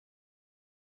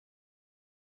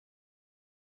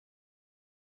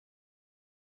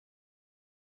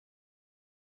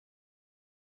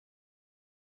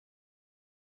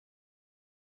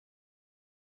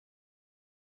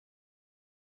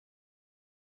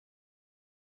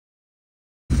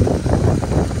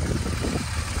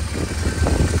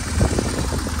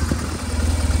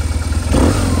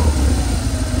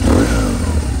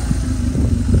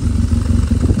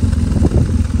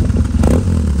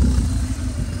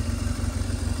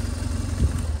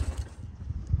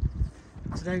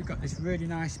today we've got this really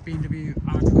nice BMW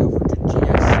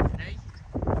R1200GS,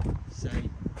 so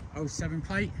 07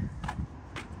 plate,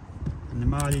 and the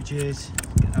mileage is,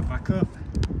 get that back up,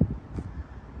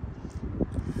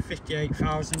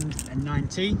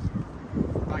 58,019.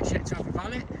 Bike's yet to have a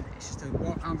valet. It's just a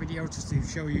walk around video just to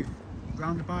show you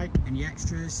around the bike, any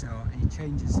extras or any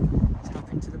changes to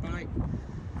happen to the bike.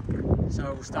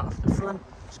 So we'll start off at the front.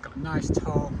 It's got a nice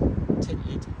tall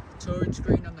tinted touring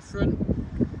screen on the front,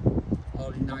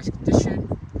 all in nice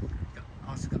condition.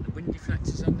 Also got the wind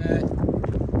deflectors on there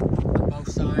on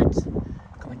both sides,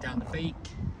 coming down the beak,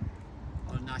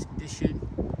 all in nice condition.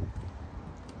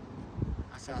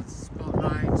 As are the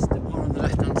spotlights. The one on the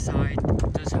left hand side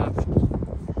does have a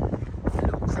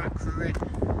little crack through it.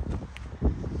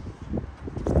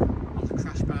 All the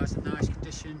crash bars are in nice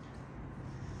condition.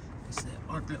 It's the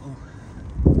odd little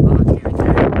mark here and there.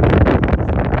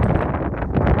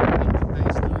 Engine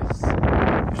bay's nice.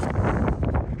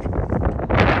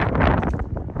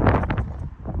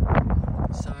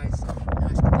 Sides in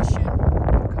nice condition.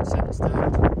 Got centre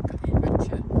stand, got the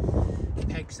adventure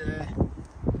pegs there.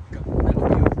 Got metal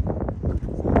wheel,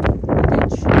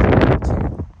 luggage,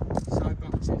 two side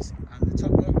boxes and the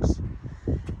top box.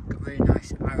 Got really nice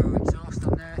Arai exhaust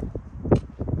on there.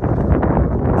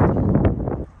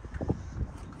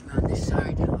 Around this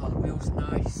side, all the wheels are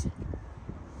nice.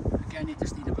 Again, it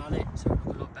does need a valet, so it'll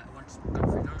look a lot better once we've gone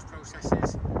through those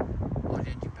processes. All the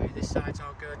engine bay, this side's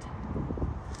all good.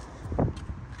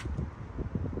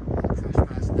 Crash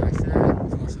bars are nice there.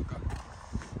 We've also got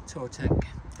Tech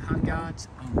handguards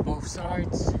on both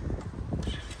sides.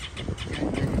 Again,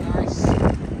 really nice.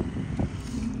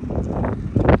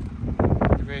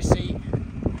 The rear seat,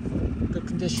 good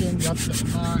condition. The odd little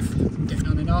mark from getting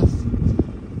on and off.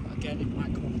 Again, it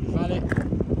might come with the valet.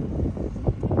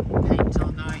 Paint's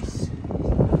all nice.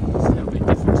 It's a little bit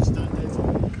different to standard.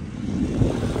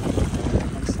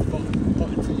 Obviously, the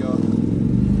button for your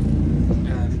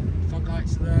fog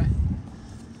lights are there.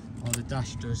 Or the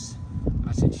dash does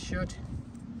as it should.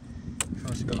 We've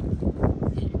also got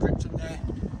heated grips on there.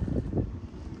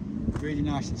 Really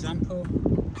nice example.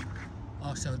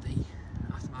 Also the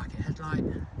aftermarket headlight.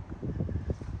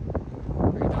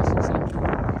 Really nice example.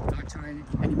 If you'd like to know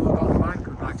any more about the bike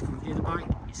or would like to come and view the bike,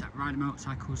 it's at Ryder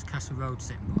Motorcycles, Castle Road,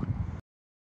 Sittingbourne.